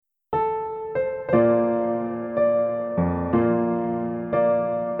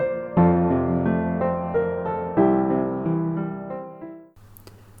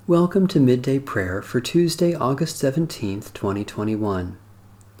Welcome to Midday Prayer for Tuesday, August 17th, 2021.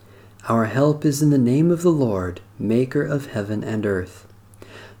 Our help is in the name of the Lord, Maker of heaven and earth.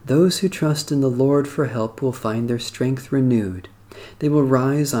 Those who trust in the Lord for help will find their strength renewed. They will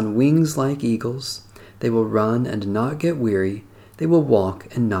rise on wings like eagles. They will run and not get weary. They will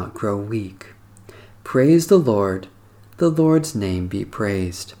walk and not grow weak. Praise the Lord. The Lord's name be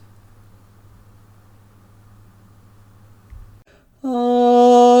praised.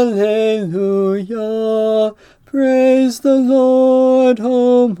 Alleluia. Praise the Lord,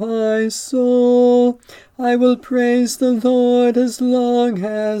 O my soul. I will praise the Lord as long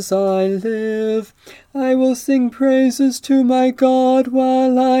as I live. I will sing praises to my God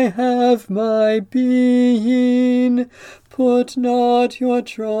while I have my being. Put not your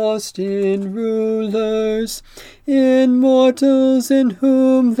trust in rulers, in mortals in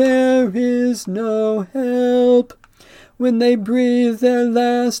whom there is no help. When they breathe their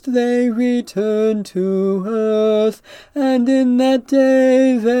last, they return to earth, and in that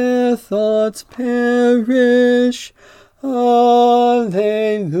day their thoughts perish. Alleluia.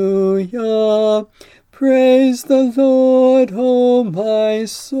 Praise the Lord, O my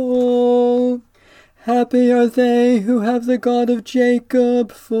soul. Happy are they who have the God of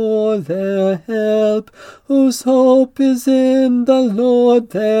Jacob for their help, whose hope is in the Lord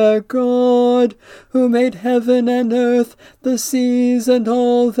their God, who made heaven and earth, the seas and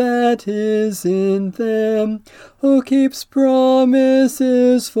all that is in them, who keeps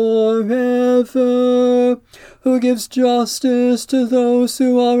promises forever, who gives justice to those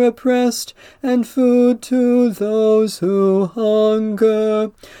who are oppressed, and food to those who hunger.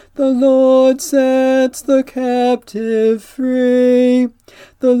 The Lord sets the captive free.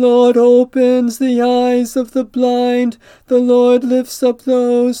 The Lord opens the eyes of the blind. The Lord lifts up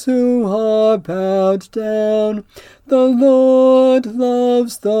those who are bowed down. The Lord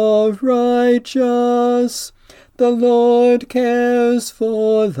loves the righteous. The Lord cares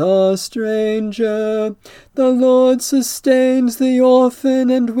for the stranger. The Lord sustains the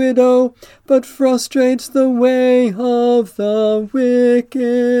orphan and widow, but frustrates the way of the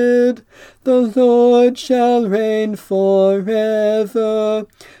wicked. The Lord shall reign forever.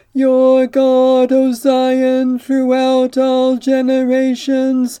 Your God, O Zion, throughout all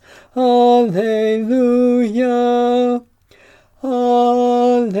generations. Alleluia.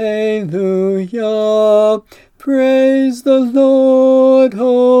 Alleluia. Praise the Lord,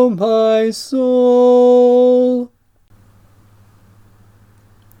 O my soul.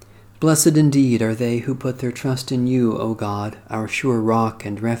 Blessed indeed are they who put their trust in you, O God, our sure rock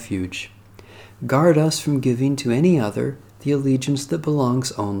and refuge. Guard us from giving to any other the allegiance that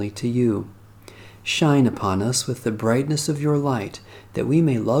belongs only to you. Shine upon us with the brightness of your light, that we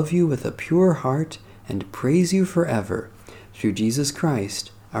may love you with a pure heart and praise you forever, through Jesus Christ,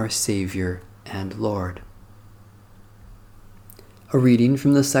 our Savior and Lord. A reading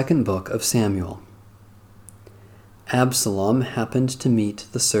from the second book of Samuel. Absalom happened to meet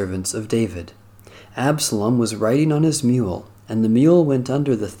the servants of David. Absalom was riding on his mule, and the mule went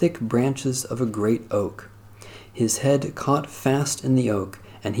under the thick branches of a great oak. His head caught fast in the oak,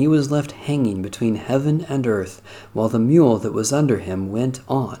 and he was left hanging between heaven and earth, while the mule that was under him went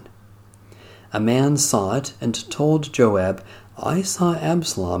on. A man saw it and told Joab, "I saw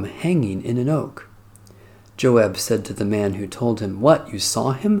Absalom hanging in an oak." Joab said to the man who told him, "What, you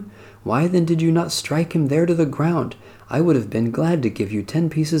saw him? Why then did you not strike him there to the ground? I would have been glad to give you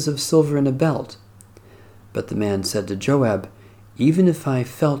 10 pieces of silver and a belt." But the man said to Joab, "Even if I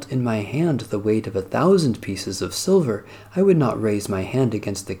felt in my hand the weight of 1,000 pieces of silver, I would not raise my hand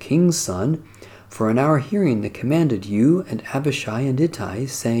against the king's son. For in our hearing they commanded you and Abishai and Ittai,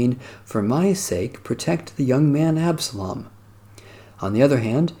 saying, 'For my sake protect the young man Absalom.' On the other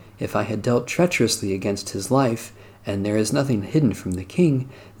hand, if I had dealt treacherously against his life, and there is nothing hidden from the king,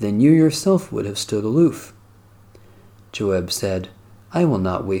 then you yourself would have stood aloof." Joab said, "I will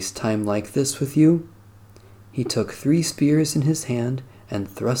not waste time like this with you." He took 3 spears in his hand and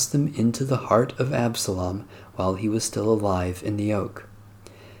thrust them into the heart of Absalom while he was still alive in the oak.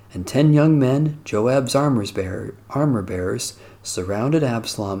 And 10 young men, Joab's armor bearers, surrounded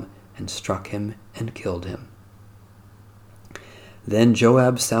Absalom and struck him and killed him. Then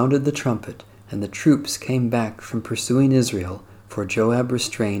Joab sounded the trumpet, and the troops came back from pursuing Israel, for Joab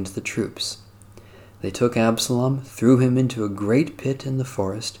restrained the troops. They took Absalom, threw him into a great pit in the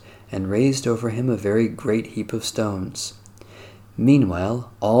forest, and raised over him a very great heap of stones. Meanwhile,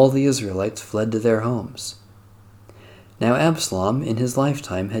 all the Israelites fled to their homes. Now Absalom in his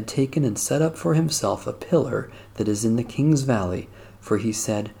lifetime had taken and set up for himself a pillar that is in the king's valley, for he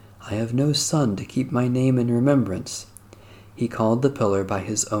said, "I have no son to keep my name in remembrance." he called the pillar by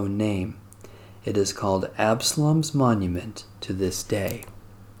his own name. It is called Absalom's monument to this day.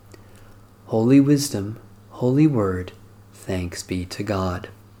 Holy wisdom, holy word, thanks be to God.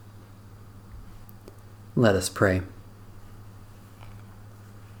 Let us pray.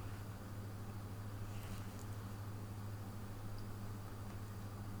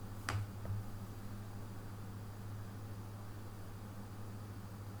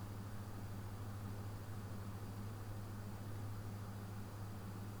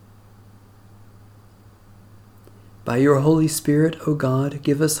 By your Holy Spirit, O God,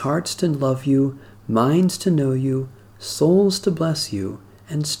 give us hearts to love you, minds to know you, souls to bless you,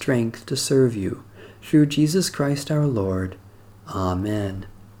 and strength to serve you. Through Jesus Christ our Lord. Amen.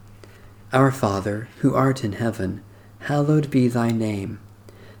 Our Father, who art in heaven, hallowed be thy name.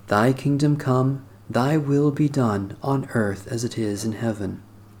 Thy kingdom come, thy will be done, on earth as it is in heaven.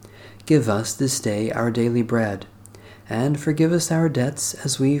 Give us this day our daily bread, and forgive us our debts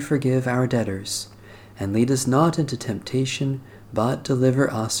as we forgive our debtors. And lead us not into temptation, but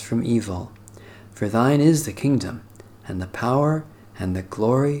deliver us from evil. For thine is the kingdom, and the power, and the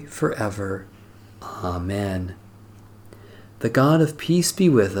glory forever. Amen. The God of peace be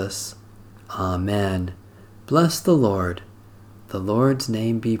with us. Amen. Bless the Lord. The Lord's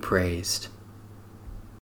name be praised.